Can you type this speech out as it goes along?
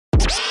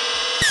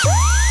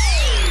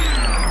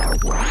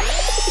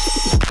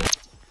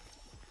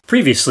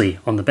Previously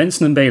on the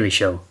Benson and Bailey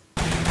Show.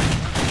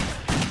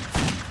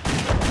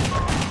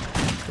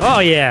 Oh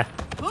yeah.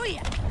 Oh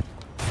yeah.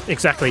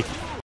 Exactly.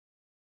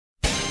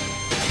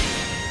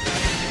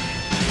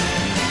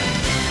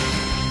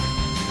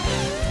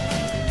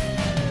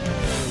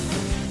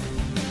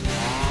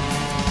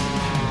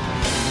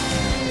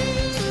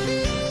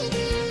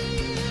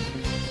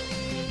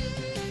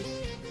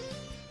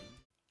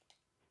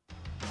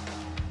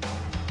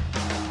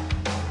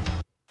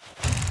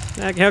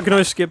 How can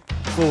I skip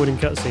forward in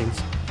cutscenes?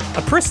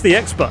 I pressed the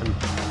X button,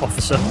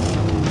 officer.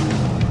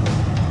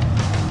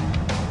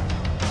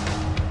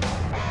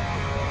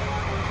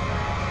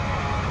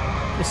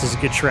 This is a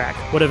good track.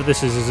 Whatever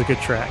this is a good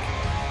track.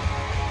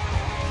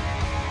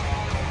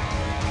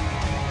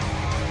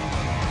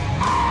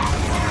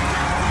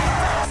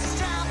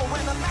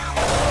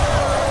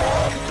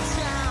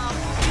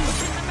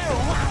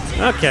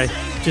 Okay,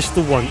 just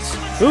the once.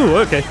 Ooh,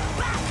 okay.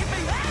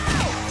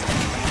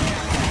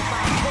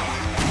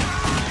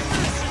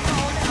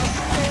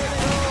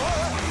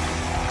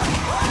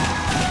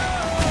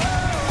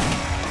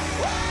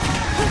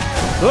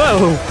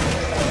 Whoa!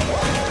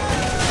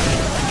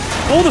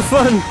 All the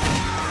fun!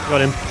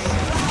 Got him.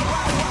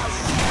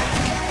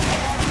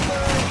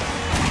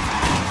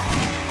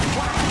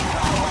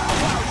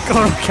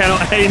 God, I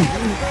cannot aim.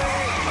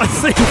 I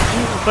think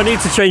I need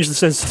to change the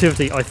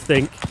sensitivity. I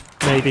think.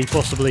 Maybe.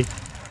 Possibly.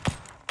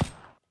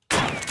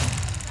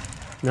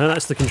 No,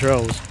 that's the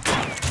controls.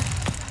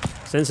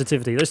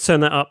 Sensitivity. Let's turn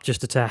that up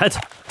just a tad.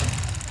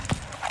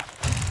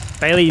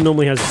 Bailey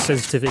normally has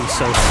sensitivity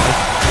so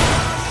high.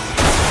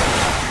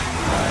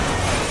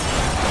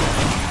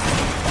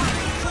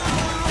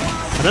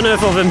 I don't know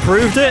if I've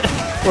improved it,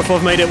 or if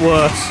I've made it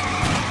worse.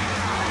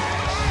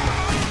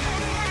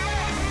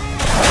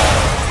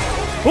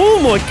 Oh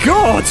my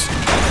god!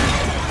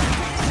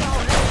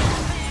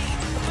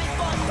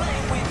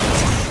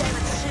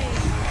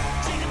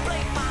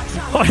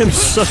 I am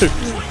so...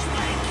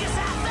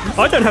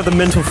 I don't have the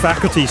mental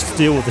faculties to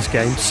deal with this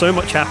game. So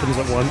much happens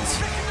at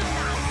once.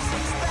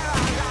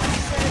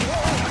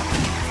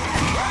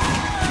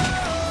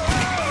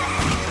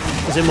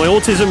 Is it my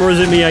autism or is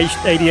it my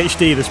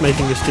ADHD that's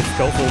making this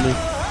difficult for me?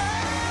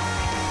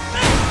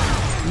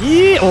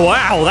 Yeah! Oh,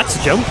 wow, that's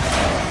a jump.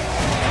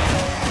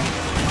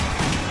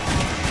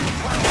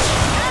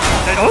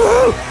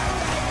 Oh!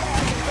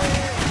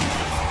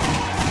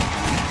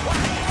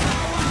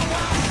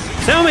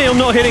 Tell me I'm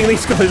not hitting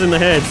these guys in the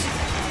heads.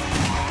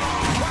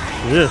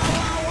 Ugh.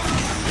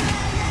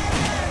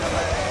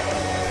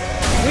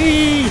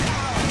 Whee!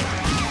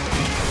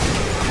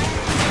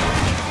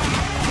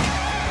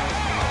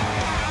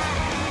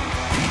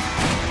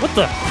 What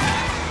the?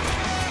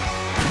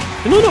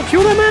 Can I not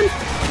kill that man?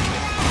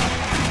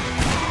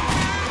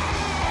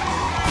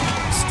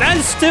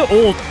 Stand still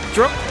or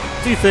drop.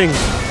 Do things.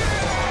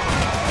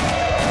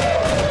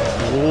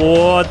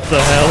 What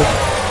the hell?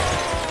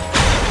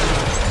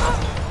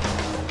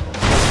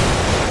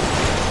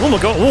 Oh my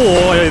god.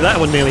 Oh, that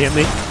one nearly hit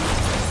me.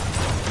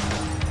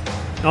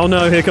 Oh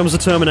no, here comes the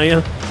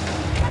Terminator.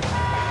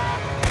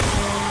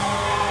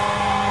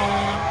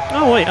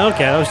 Oh wait,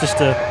 okay, that was just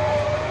a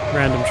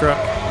random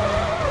truck.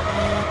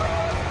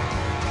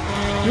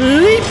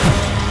 Leap!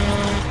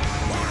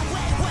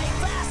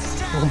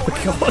 Oh my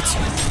god.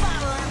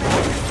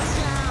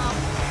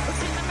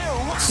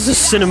 This is a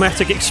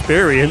cinematic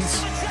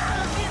experience.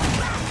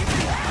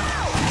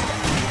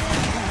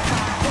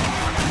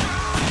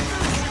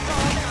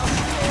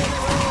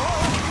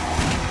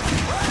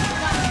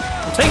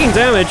 I'm taking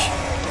damage.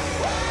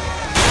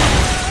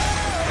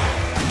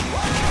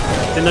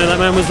 Didn't know that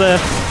man was there.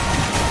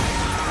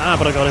 Ah,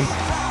 but I got him.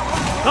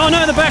 Oh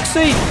no, in the back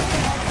seat!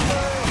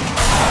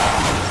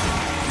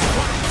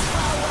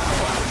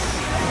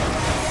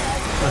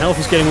 My health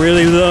is getting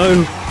really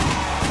low.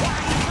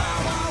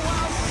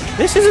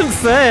 This isn't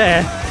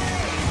fair.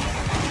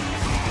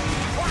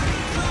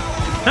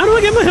 How do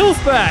I get my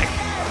health back?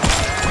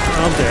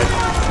 I'm dead.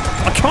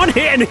 I can't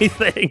hit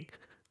anything.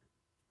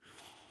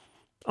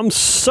 I'm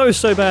so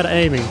bad at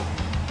aiming.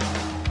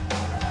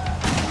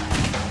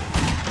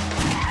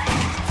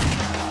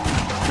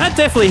 That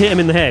definitely hit him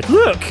in the head.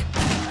 Look!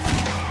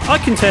 I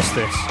can test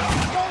this.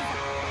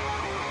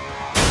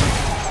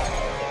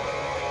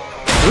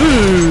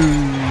 Ooh!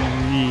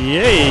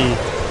 Yay!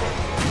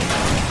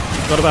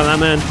 Forgot about that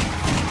man.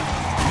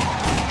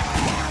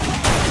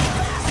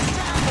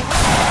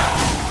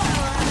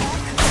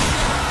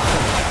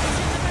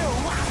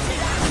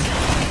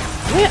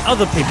 Why are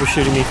other people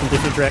shooting me from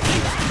different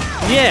directions?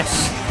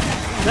 Yes!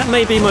 That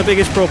may be my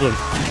biggest problem.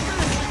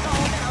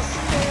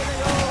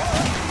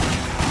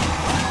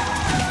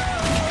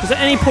 Is there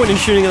any point in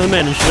shooting at the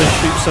men and should I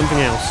shoot something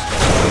else?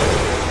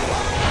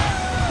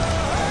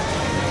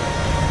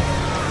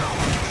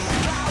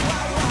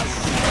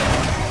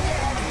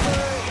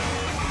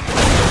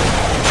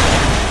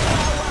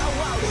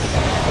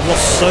 I've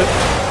lost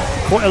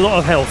quite a lot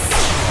of health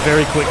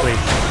very quickly.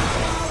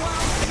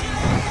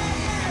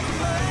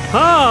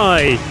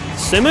 Hi!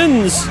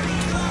 Simmons!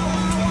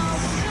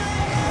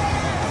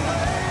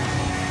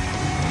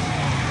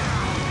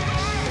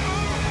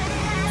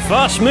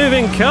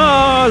 Fast-moving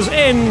cars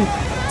in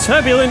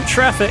turbulent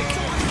traffic.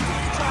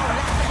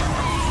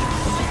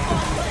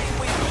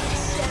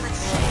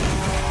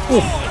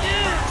 Oh,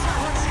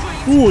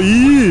 oh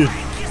yeah!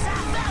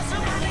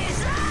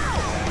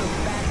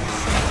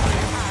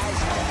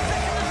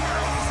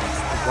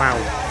 Wow.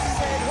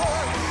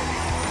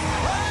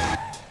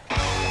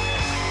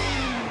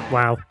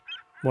 Wow.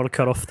 What a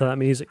cut-off to that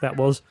music that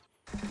was.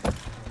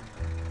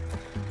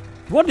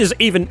 What is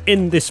even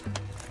in this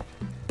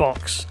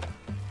box?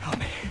 Help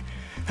me.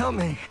 Help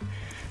me.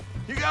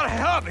 You gotta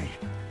help me.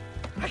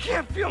 I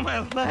can't feel my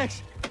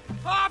legs.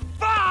 Oh,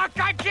 fuck!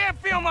 I can't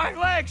feel my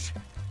legs.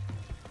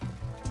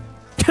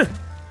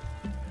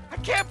 I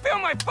can't feel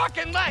my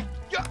fucking leg.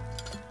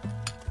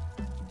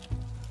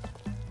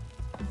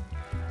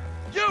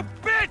 You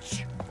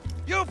bitch!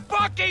 You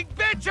fucking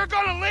bitch! You're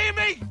gonna leave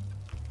me?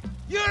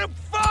 You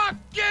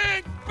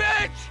fucking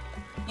bitch!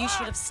 You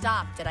should have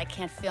stopped at I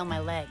can't feel my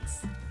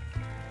legs.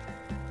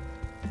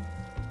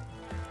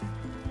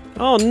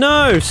 Oh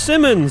no,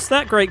 Simmons,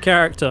 that great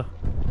character.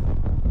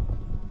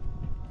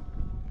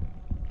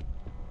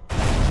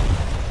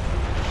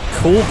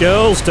 Cool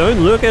girls don't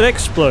look at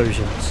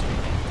explosions.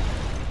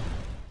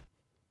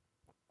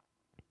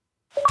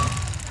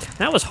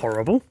 That was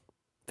horrible.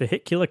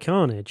 Vehicular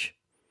carnage.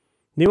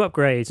 New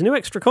upgrades, new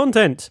extra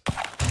content.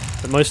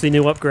 But mostly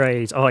new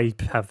upgrades. I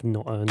have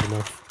not earned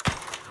enough.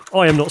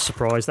 I am not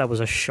surprised, that was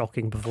a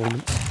shocking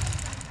performance.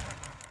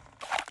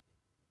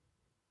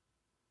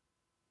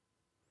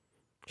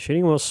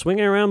 Shooting while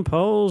swinging around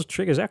poles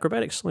triggers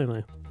acrobatic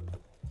slo-mo.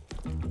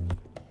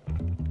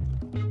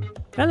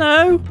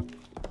 Hello?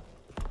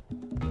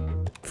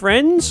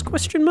 Friends?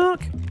 Question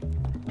mark?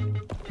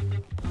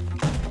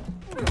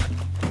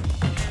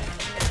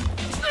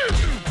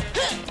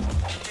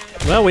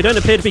 Well, we don't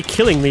appear to be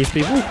killing these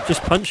people,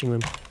 just punching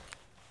them.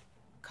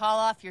 Call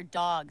off your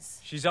dogs.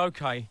 She's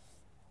okay.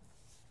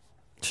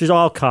 She's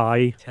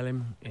okay. Tell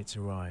him it's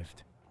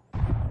arrived.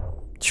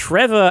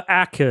 Trevor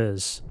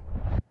Ackers.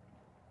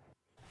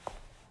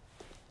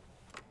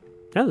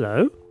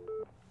 Hello.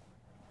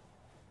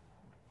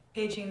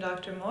 Paging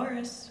Dr.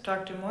 Morris.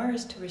 Dr.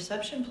 Morris to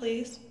reception,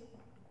 please.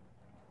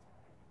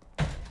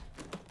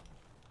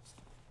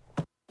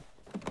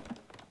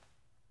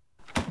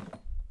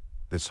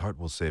 This heart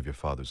will save your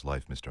father's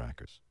life, Mr.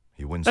 Ackers.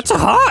 He wins. That's a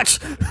heart!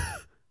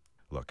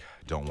 Look,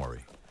 don't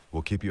worry.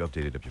 We'll keep you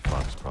updated of your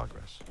father's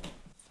progress.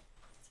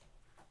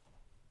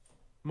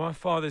 My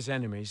father's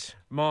enemies,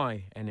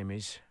 my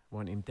enemies,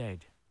 want him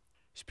dead.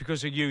 It's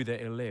because of you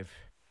that he'll live.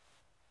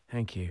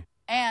 Thank you.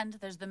 And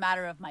there's the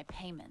matter of my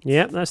payment.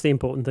 Yep, that's the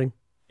important thing.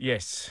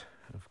 Yes,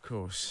 of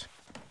course.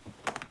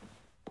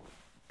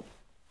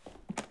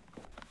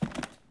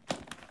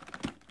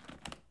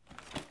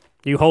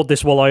 You hold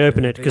this while I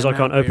open it, because I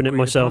can't open it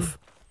myself.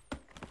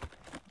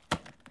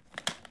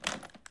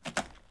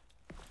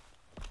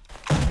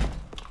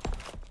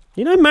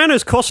 You know,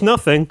 manners cost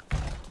nothing.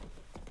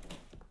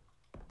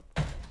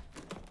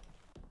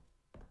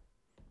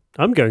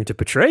 I'm going to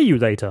betray you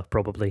later,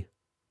 probably.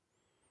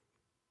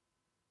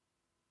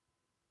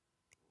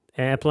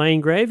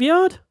 Airplane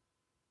graveyard?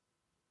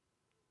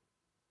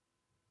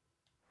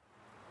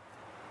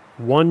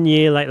 1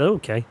 year later.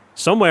 Okay.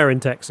 Somewhere in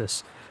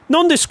Texas.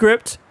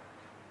 Nondescript.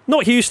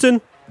 Not Houston.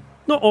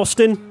 Not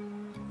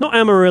Austin. Not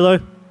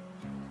Amarillo.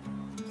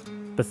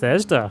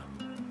 Bethesda.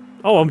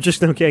 Oh, I'm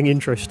just now getting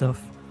intro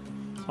stuff.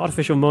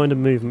 Artificial Mind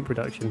and Movement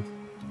production.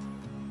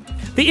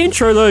 The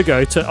intro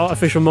logo to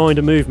Artificial Mind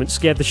and Movement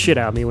scared the shit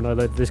out of me when I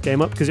loaded this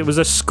game up, because it was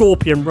a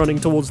scorpion running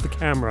towards the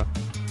camera.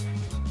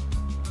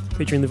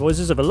 Featuring the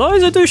voices of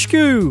Eliza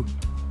Dushku,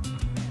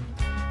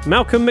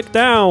 Malcolm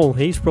McDowell,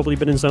 he's probably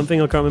been in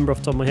something, I can't remember off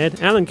the top of my head.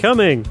 Alan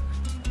Cumming,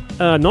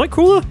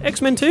 Nightcrawler,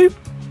 X-Men 2,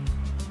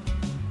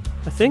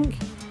 I think.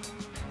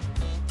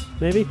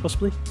 Maybe,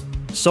 possibly.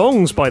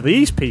 Songs by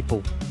these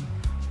people.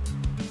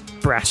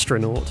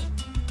 Brastronaut,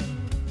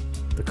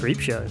 The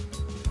Creep Show,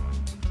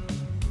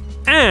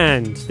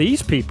 and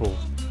these people.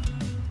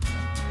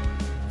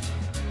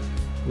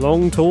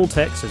 Long Tall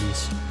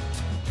Texans.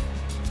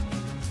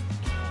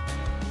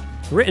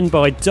 Written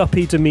by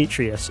Duppy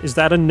Demetrius. Is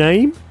that a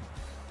name?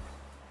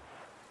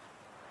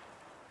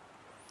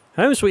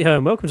 Home sweet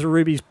home. Welcome to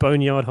Ruby's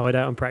Boneyard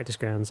Hideout and Practice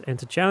Grounds.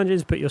 Enter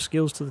challenges, put your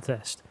skills to the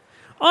test.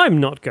 I'm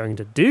not going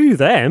to do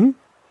them.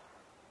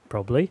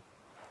 Probably.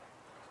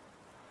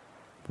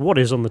 What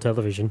is on the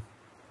television?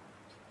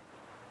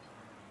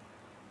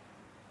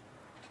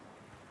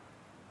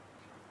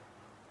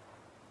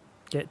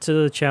 Get to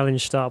the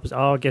challenge start.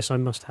 Oh, I guess I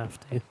must have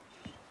to.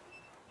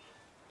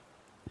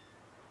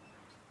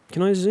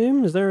 Can I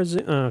zoom? Is there a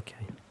zoom? Oh,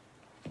 okay.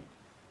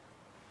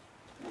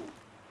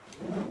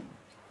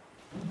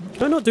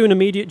 Can I not do an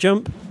immediate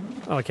jump?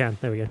 Oh, I can.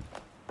 There we go.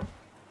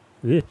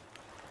 Ugh.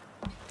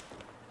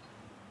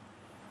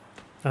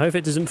 I hope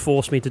it doesn't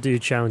force me to do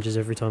challenges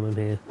every time I'm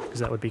here, because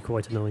that would be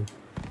quite annoying.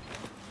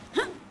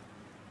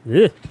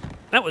 Ugh.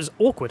 That was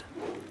awkward.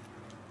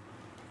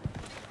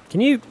 Can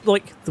you,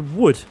 like, the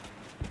wood?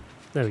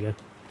 There we go.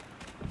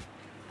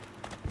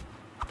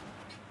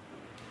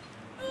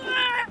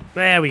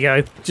 There we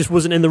go. Just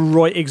wasn't in the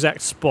right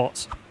exact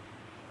spot.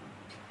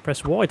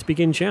 Press Y to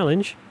begin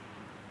challenge.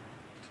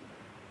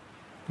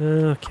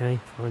 Okay,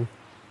 fine.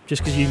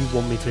 Just because you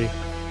want me to.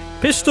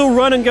 Pistol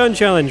run and gun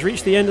challenge.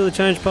 Reach the end of the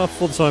challenge path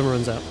before the timer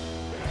runs out.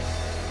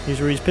 Use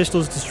Rubi's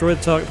pistols to destroy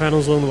the target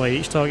panels along the way.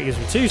 Each target gives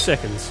me 2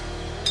 seconds.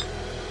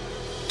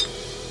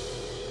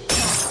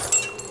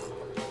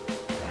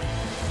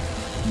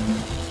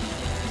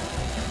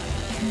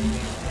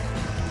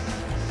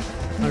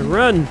 I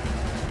run!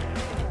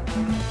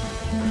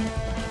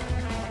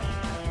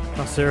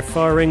 After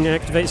firing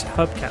activates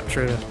hubcap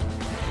trigger.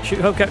 Shoot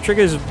hubcap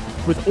triggers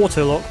with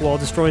auto lock while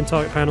destroying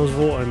target panels with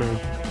auto main.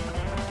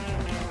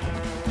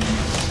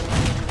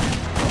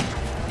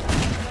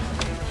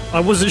 I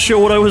wasn't sure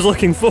what I was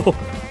looking for.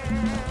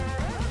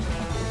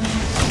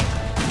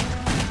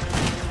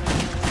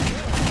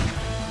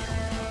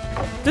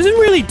 Doesn't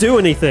really do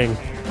anything,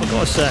 I've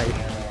got to say.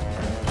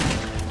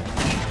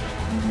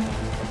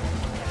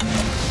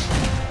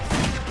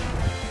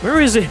 Where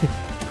is it?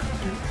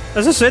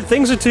 As I said,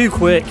 things are too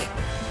quick.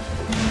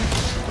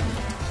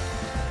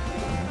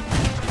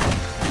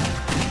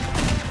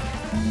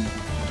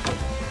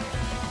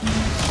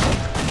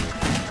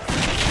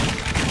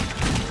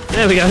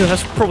 There we go,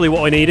 that's probably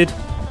what I needed.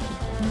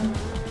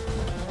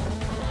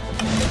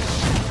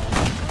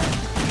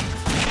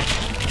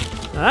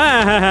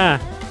 Ah ha ha!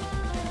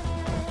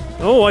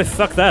 Oh, I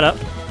fucked that up.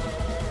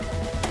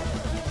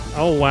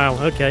 Oh wow,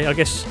 okay, I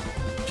guess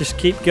just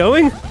keep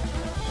going?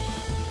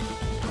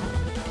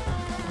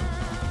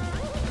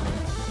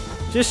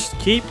 Just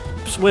keep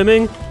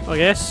swimming, I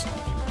guess.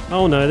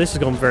 Oh no, this has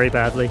gone very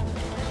badly.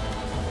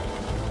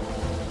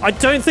 I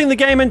don't think the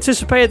game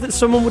anticipated that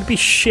someone would be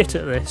shit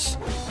at this.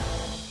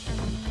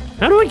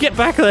 How do I get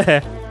back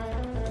there?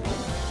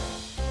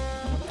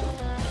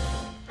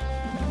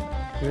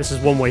 This is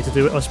one way to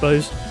do it, I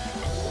suppose.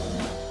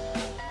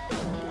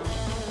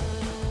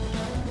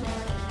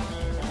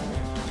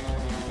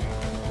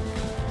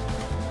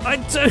 I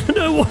don't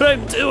know what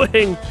I'm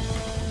doing!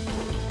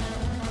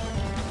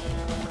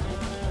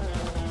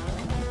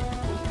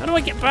 How do I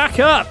get back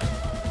up?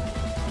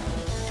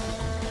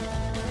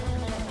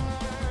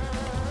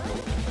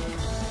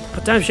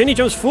 God damn, she only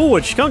jumps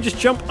forward. She can't just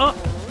jump up.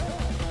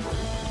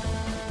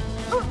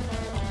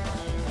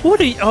 What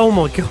are you? Oh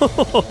my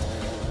god.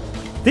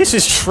 This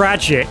is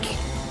tragic.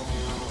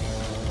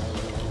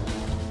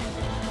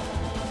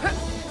 I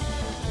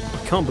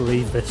can't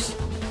believe this.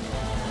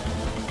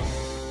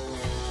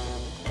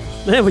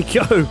 There we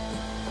go.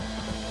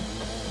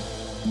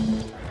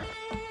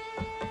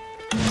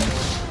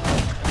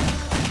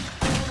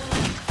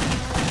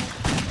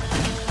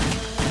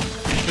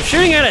 We're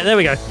shooting at it. There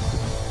we go.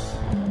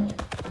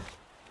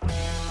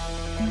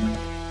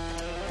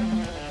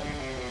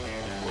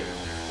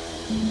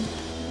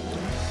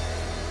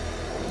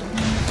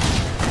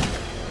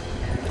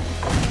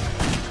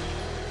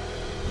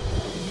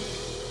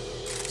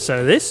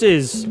 So this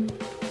is...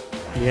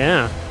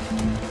 yeah.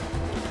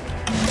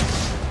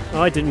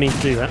 Oh, I didn't mean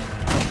to do that.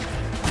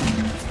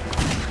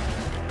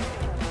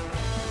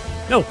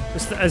 No,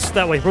 it's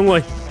that way, wrong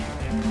way.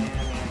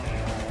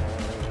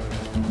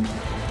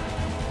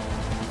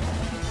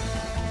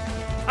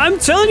 I'm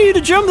telling you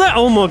to jump that!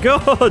 Oh my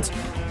god!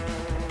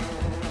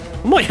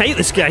 I might hate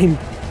this game.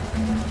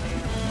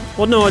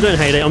 Well, no, I don't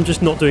hate it, I'm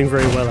just not doing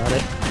very well at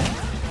it.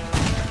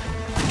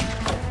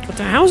 What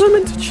the hell was I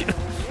meant to...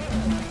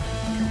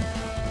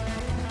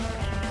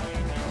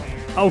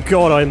 Oh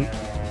god, I'm...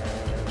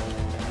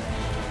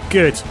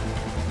 good.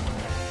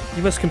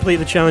 You must complete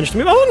the challenge to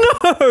move. Oh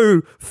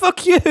no!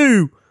 Fuck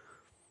you!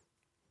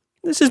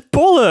 This is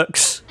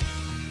bollocks!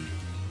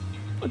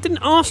 I didn't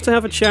ask to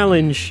have a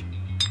challenge.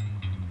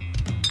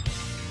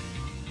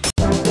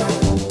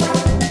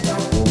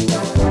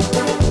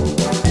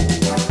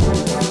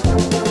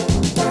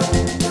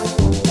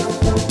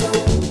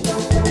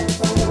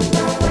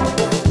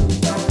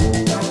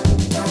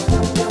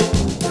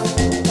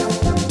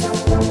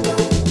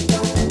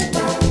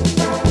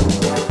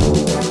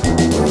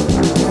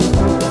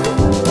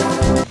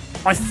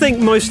 I think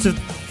most of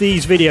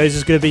these videos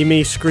is going to be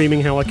me screaming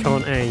how I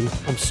can't aim.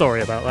 I'm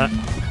sorry about that.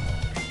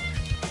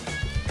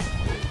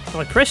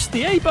 I pressed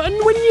the A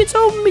button when you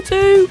told me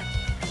to!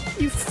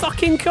 You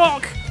fucking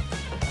cock!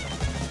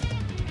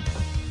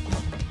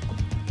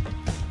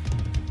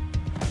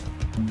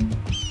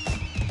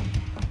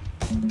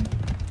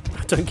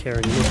 I don't care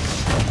anymore.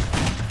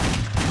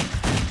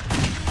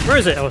 Where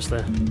is it? Oh, it's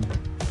there.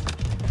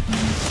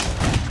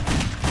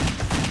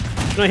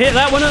 Can I hit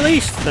that one at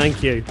least?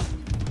 Thank you.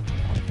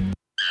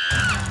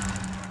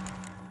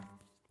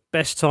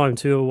 Best time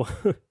to...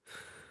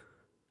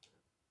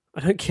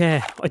 I don't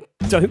care. I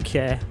don't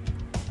care.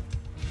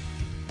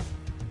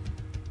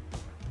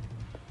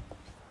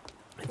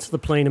 Into the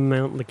plane and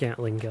mount the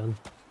Gatling gun.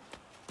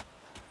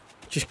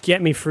 Just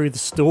get me through the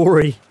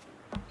story.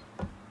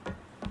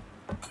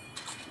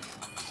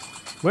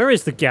 Where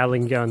is the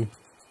Gatling gun?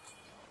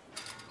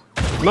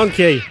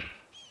 Monkey!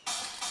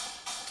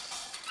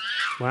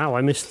 Wow,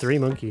 I missed 3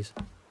 monkeys.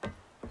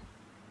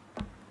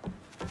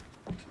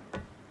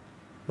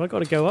 I got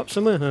to go up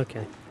somewhere?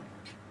 Okay.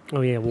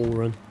 Oh yeah, wall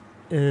run.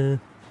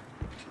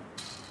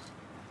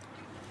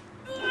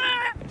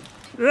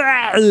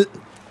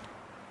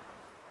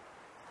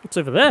 What's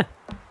over there?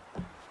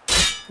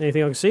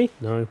 Anything I can see?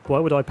 No. Why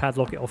would I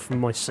padlock it off from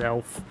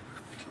myself?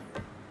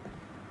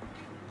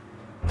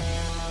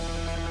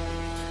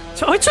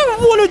 So I don't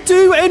want to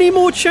do any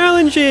more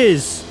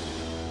challenges!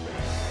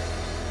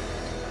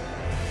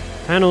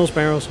 Panels,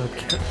 barrels,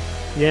 okay.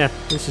 Yeah,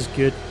 this is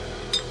good.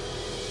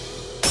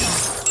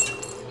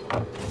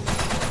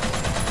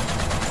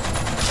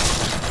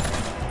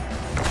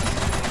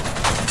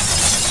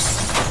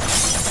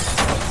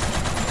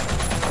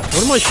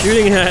 What am I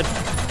shooting at?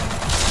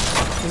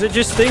 Is it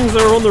just things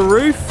that are on the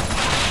roof?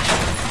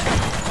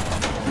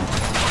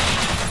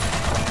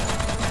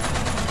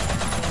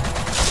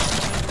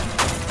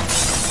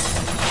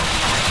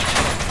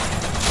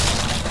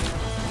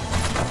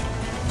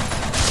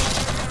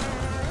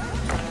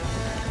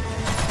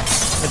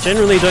 I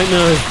generally don't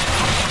know.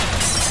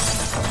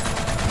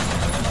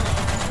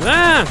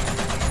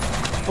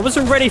 Ah! I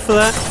wasn't ready for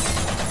that.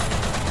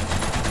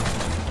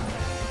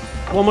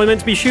 What am I meant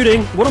to be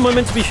shooting? What am I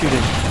meant to be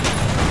shooting?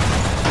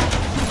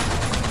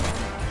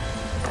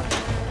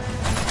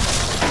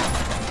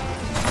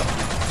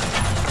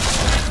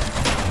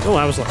 Oh,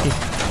 I was lucky.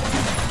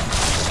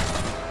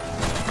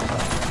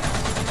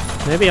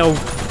 Maybe I'll...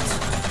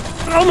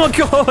 Oh my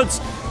god!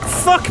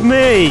 Fuck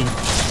me!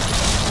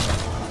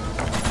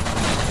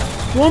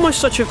 Why am I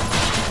such a...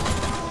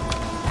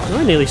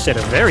 I nearly said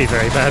a very,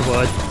 very bad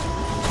word.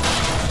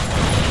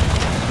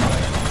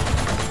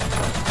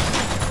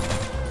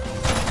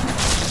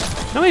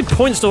 How many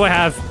points do I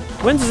have?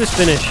 When does this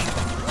finish?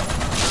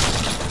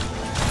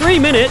 3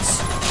 minutes?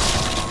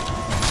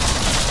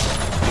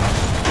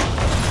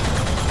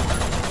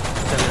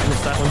 Damn it, I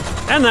missed that one.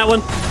 And that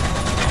one!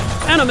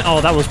 And I'm...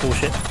 Oh, that was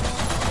bullshit.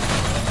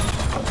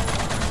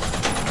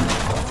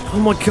 Oh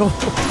my god.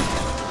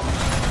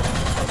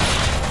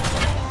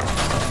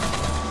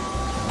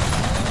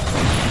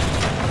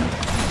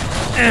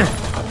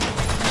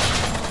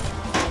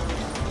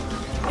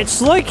 It's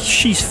like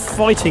she's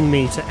fighting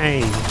me to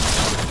aim.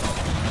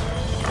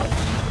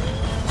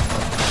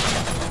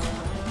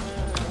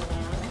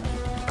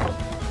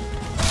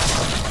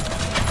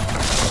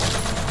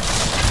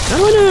 How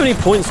do I know how many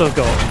points I've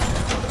got?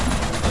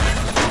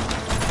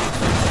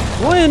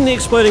 Why aren't the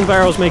exploding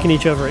barrels making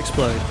each other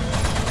explode?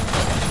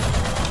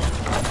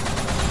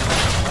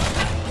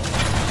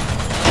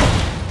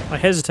 I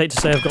hesitate to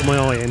say I've got my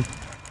eye in.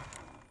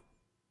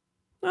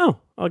 Oh,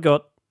 I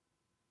got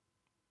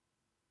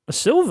a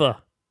silver.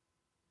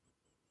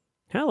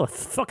 How the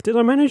fuck did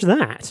I manage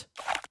that?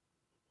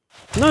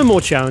 No more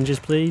challenges,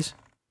 please.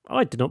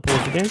 I did not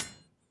pause the game.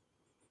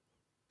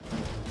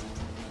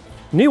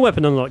 New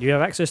weapon unlocked. You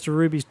have access to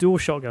Ruby's dual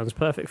shotguns,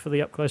 perfect for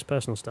the up-close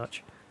personal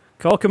touch.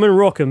 Cock 'em and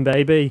rock 'em,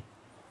 baby.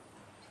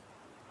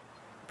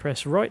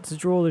 Press right to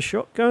draw the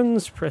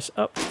shotguns, press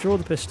up to draw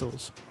the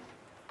pistols.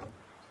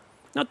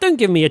 Now don't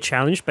give me a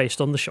challenge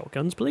based on the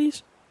shotguns,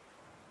 please.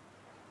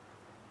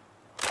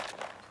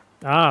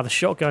 Ah, the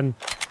shotgun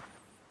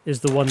is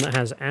the one that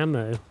has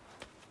ammo.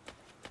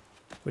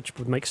 Which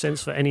would make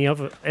sense for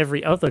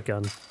every other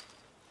gun.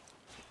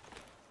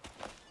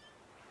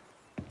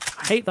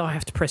 I hate that I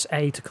have to press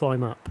A to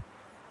climb up.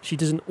 She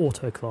doesn't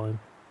auto-climb.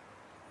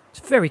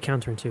 It's very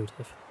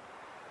counterintuitive.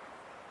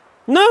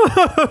 No!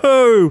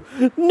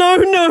 No,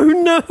 no,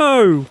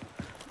 no!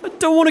 I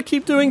don't want to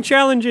keep doing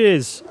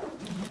challenges!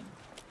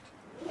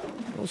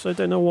 Also, I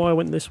don't know why I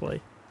went this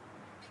way.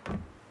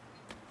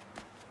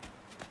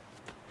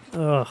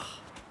 Ugh.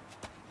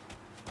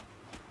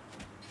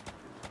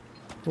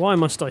 Why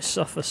must I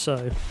suffer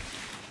so?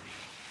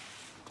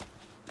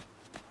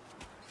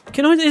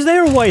 Is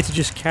there a way to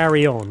just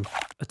carry on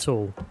at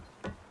all?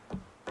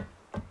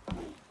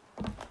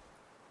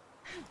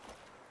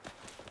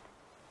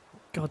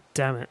 God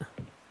damn it.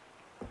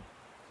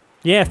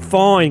 Yeah,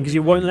 fine, because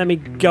you won't let me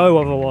go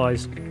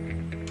otherwise.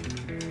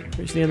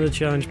 Reach the end of the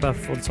challenge path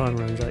before the time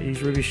runs out.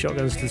 Use Ruby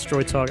shotguns to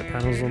destroy target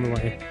panels on the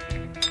way.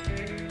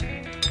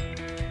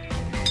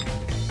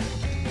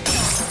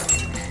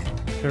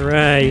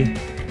 Hooray.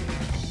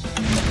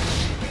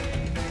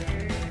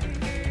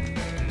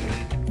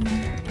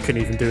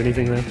 Couldn't even do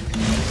anything there.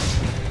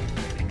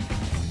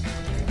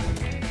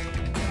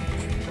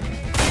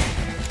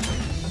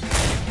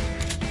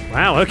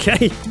 Wow,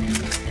 okay.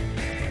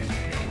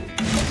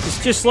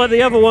 It's just like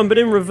the other one, but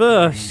in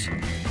reverse.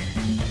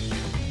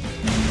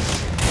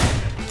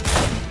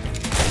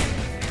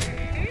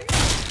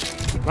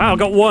 Wow, I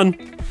got one.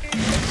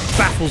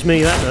 Baffles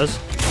me, that does.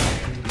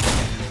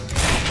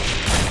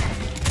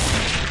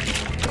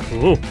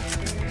 Ooh.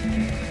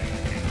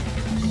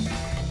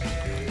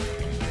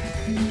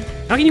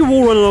 How can you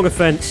wall run along a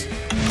fence?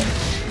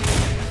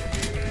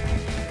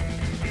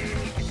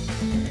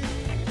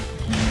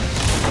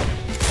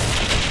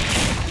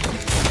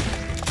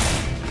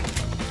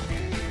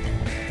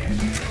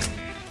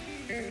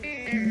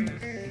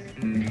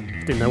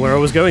 Didn't know where I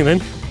was going then.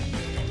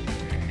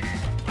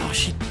 Oh,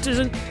 she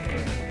doesn't...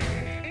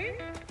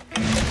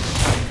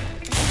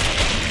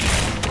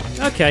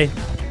 Okay.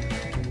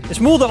 It's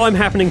more that I'm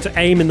happening to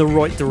aim in the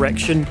right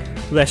direction,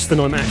 less than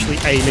I'm actually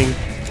aiming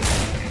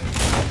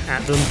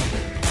at them.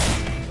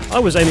 I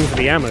was aiming for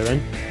the ammo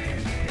then.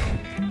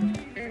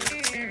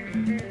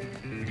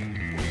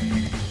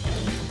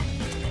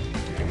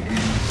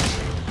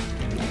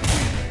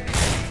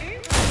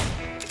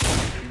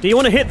 Do you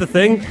want to hit the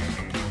thing?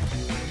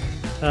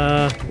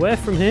 Where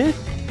from here?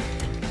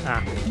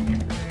 Ah.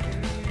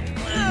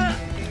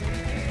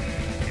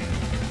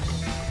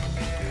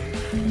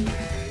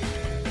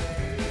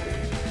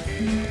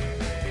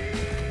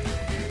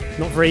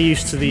 Not very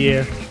used to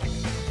the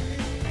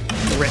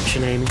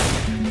direction aiming.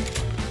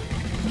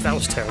 That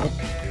was terrible.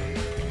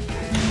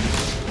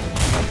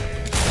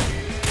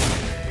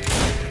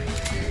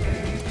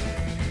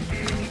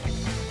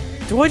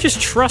 Do I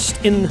just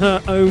trust in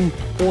her own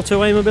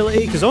auto-aim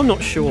ability? Because I'm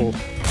not sure.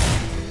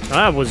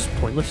 That was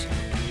pointless.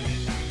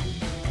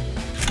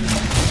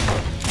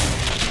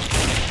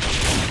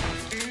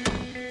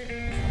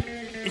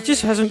 It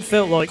just hasn't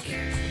felt like...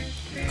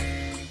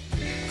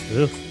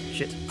 Ugh,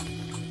 shit.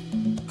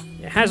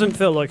 It hasn't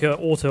felt like her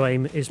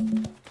auto-aim is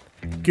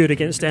good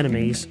against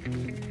enemies.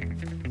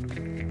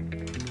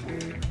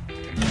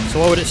 So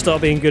why would it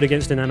start being good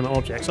against inanimate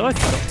objects? I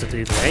forgot to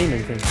do the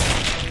aiming thing.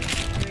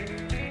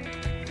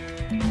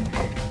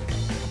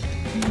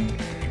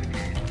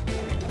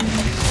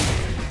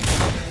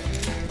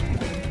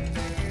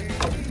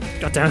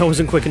 God damn, I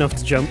wasn't quick enough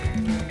to jump.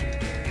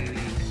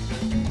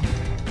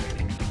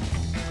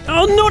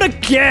 Oh, not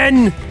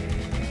again!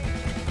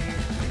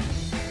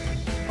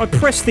 I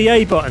pressed the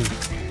A button.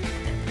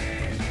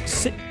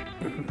 Sit.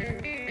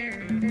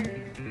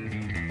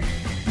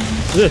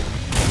 Ugh.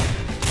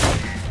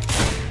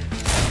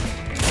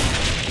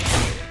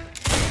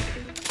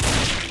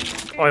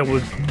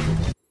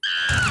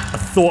 I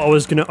thought I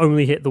was going to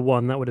only hit the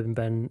one. That would have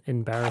been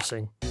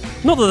embarrassing.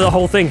 Not that the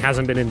whole thing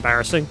hasn't been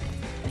embarrassing.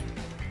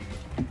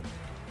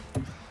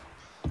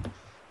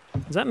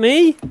 Is that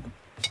me?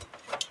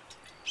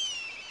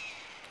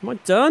 Am I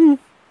done?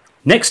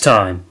 Next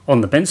time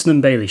on The Benson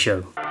and Bailey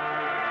Show.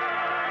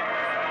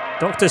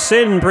 Dr.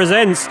 Sin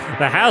presents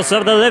The House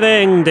of the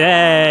Living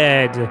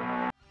Dead.